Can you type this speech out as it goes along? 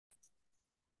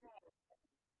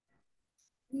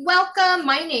Welcome.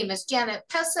 My name is Janet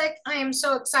Pesek. I am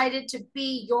so excited to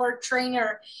be your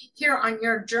trainer here on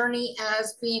your journey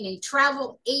as being a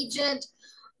travel agent.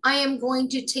 I am going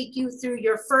to take you through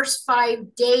your first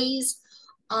 5 days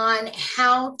on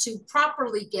how to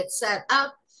properly get set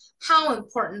up, how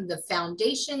important the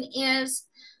foundation is.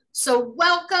 So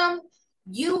welcome.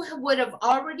 You would have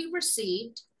already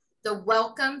received the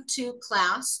welcome to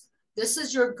class. This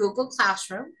is your Google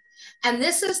Classroom, and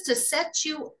this is to set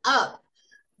you up.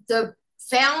 The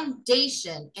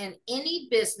foundation, and any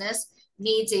business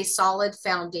needs a solid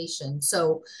foundation.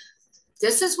 So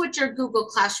this is what your Google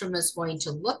Classroom is going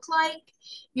to look like.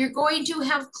 You're going to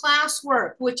have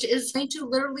classwork, which is going to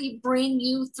literally bring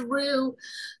you through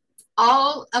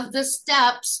all of the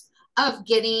steps of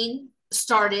getting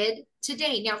started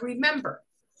today. Now, remember,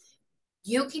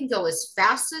 you can go as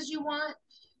fast as you want.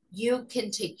 You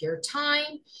can take your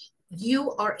time.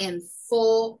 You are in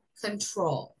full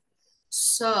control.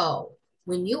 So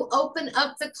when you open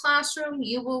up the classroom,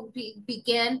 you will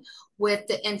begin with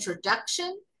the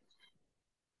introduction,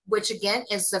 which again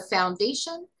is the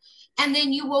foundation, and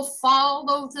then you will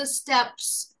follow the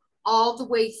steps all the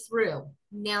way through.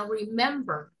 Now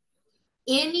remember,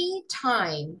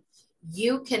 anytime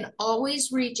you can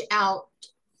always reach out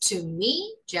to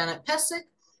me, Janet Pesek,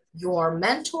 your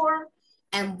mentor,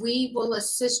 and we will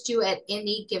assist you at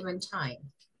any given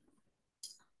time.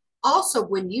 Also,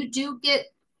 when you do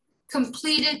get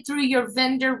completed through your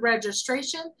vendor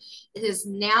registration, it is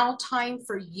now time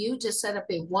for you to set up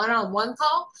a one-on-one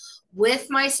call with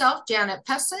myself, Janet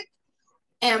Pesek.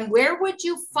 And where would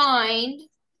you find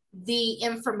the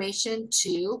information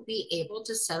to be able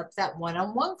to set up that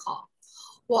one-on-one call?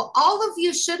 Well, all of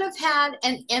you should have had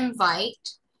an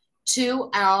invite to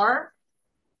our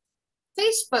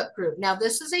Facebook group. Now,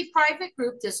 this is a private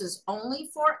group. This is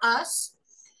only for us,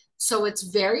 so it's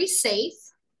very safe.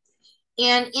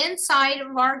 And inside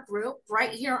of our group, right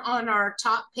here on our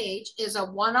top page, is a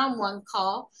one-on-one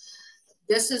call.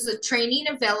 This is a training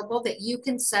available that you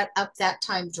can set up that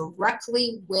time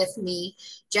directly with me,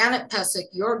 Janet Pesek,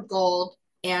 your gold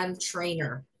and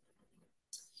trainer.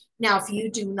 Now, if you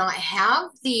do not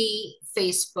have the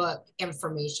Facebook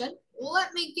information,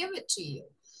 let me give it to you.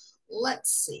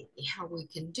 Let's see how we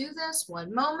can do this.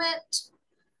 One moment.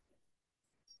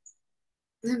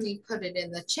 Let me put it in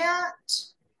the chat.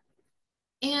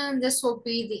 And this will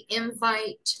be the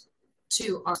invite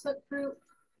to our Facebook group.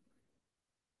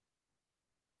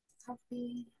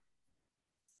 Copy,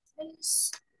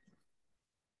 paste.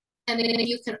 And then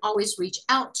you can always reach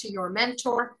out to your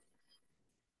mentor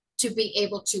to be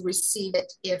able to receive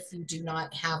it if you do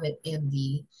not have it in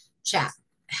the chat.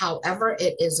 However,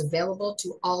 it is available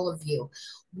to all of you.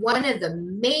 One of the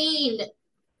main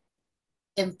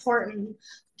important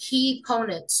key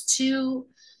components to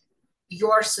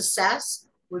your success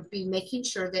would be making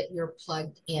sure that you're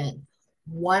plugged in.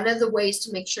 One of the ways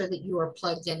to make sure that you are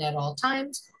plugged in at all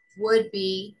times would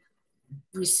be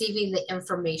receiving the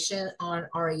information on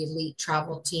our Elite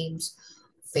Travel Team's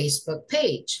Facebook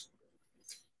page.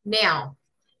 Now,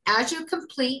 as you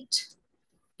complete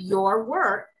your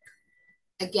work,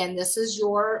 again, this is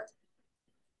your,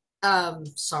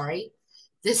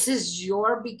 this is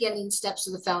your beginning steps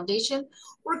of the foundation.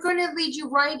 We're going to lead you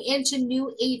right into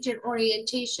new agent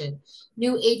orientation.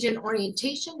 New agent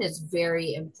orientation is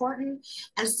very important,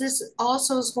 as this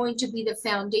also is going to be the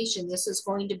foundation. This is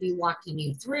going to be walking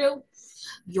you through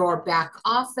your back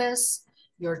office,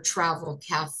 your travel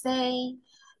cafe,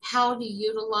 how to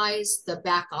utilize the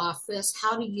back office,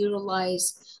 how to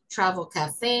utilize travel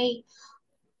cafe,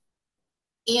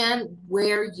 and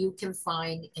where you can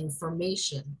find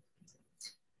information.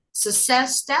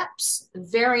 Success steps,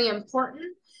 very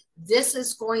important. This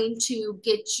is going to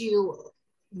get you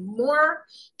more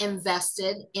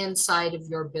invested inside of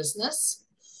your business,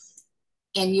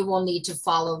 and you will need to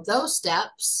follow those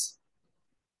steps.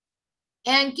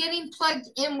 And getting plugged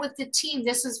in with the team,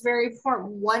 this is very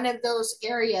important. One of those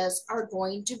areas are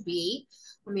going to be,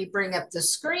 let me bring up the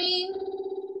screen,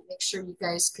 make sure you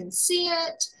guys can see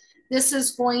it. This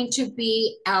is going to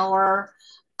be our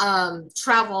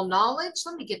travel knowledge.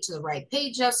 Let me get to the right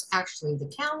page. That's actually the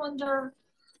calendar.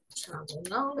 Travel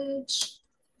knowledge.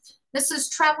 This is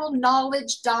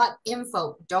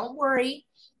travelknowledge.info. Don't worry,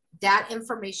 that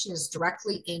information is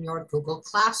directly in your Google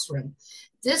Classroom.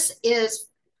 This is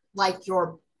like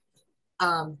your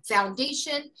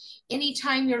foundation.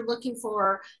 Anytime you're looking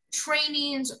for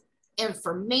trainings,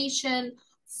 information,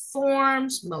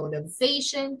 forms,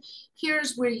 motivation,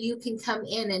 here's where you can come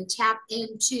in and tap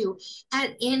into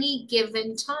at any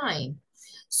given time.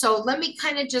 So let me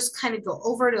just go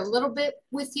over it a little bit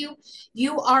with you.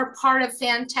 You are part of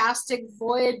Fantastic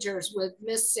Voyagers with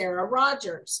Miss Sarah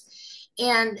Rogers.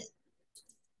 And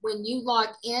when you log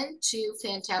into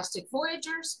Fantastic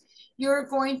Voyagers, you're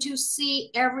going to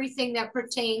see everything that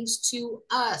pertains to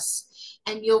us.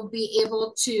 And you'll be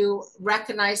able to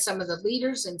recognize some of the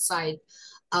leaders inside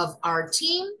of our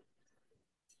team.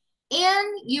 And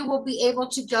you will be able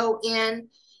to go in.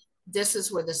 This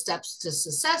is where the steps to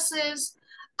success is.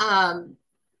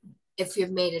 If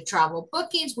you've made a travel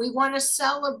bookings, we want to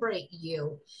celebrate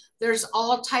you. There's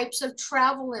all types of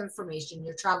travel information,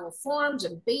 your travel forms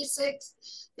and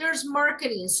basics. There's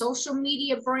marketing, social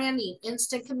media branding,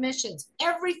 instant commissions.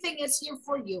 Everything is here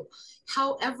for you.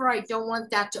 However, I don't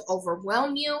want that to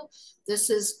overwhelm you.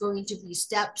 This is going to be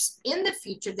steps in the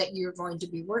future that you're going to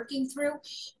be working through,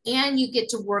 and you get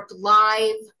to work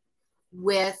live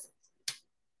with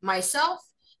myself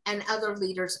and other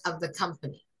leaders of the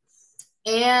company.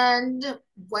 And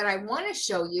what I want to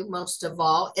show you most of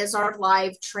all is our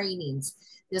live trainings.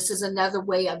 This is another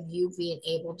way of you being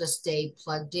able to stay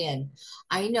plugged in.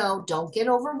 I know, don't get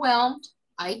overwhelmed.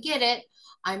 I get it.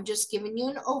 I'm just giving you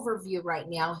an overview right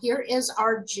now. Here is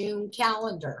our June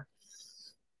calendar.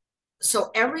 So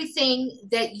everything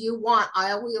that you want,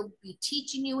 I will be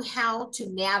teaching you how to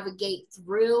navigate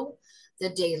through the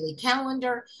daily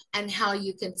calendar and how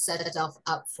you can set yourself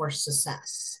up for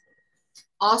success.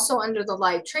 Also under the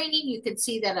live training, you can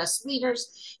see that us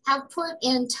leaders have put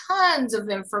in tons of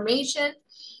information.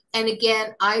 And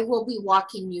again, I will be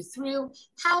walking you through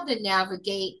how to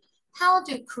navigate, how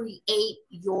to create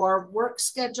your work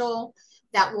schedule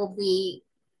that will be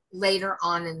later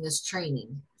on in this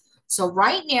training. So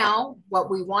right now, what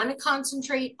we want to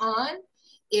concentrate on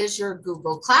is your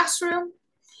Google Classroom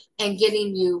and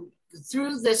getting you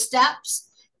through the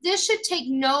steps. This should take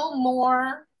no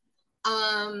more,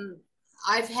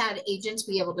 I've had agents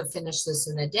be able to finish this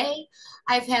in a day.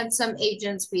 I've had some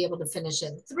agents be able to finish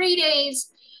it in 3 days,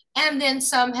 and then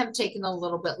some have taken a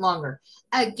little bit longer.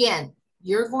 Again,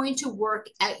 you're going to work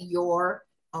at your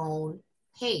own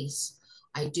pace.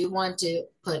 I do want to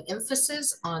put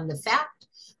emphasis on the fact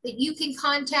that you can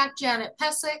contact Janet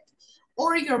Pesek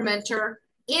or your mentor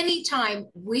anytime.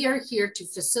 We are here to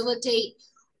facilitate,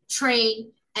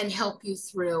 train, and help you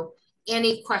through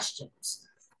any questions.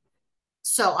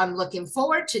 So I'm looking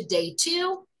forward to day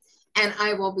 2, and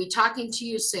I will be talking to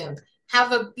you soon.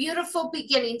 Have a beautiful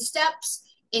beginning steps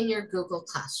in your Google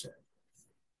Classroom.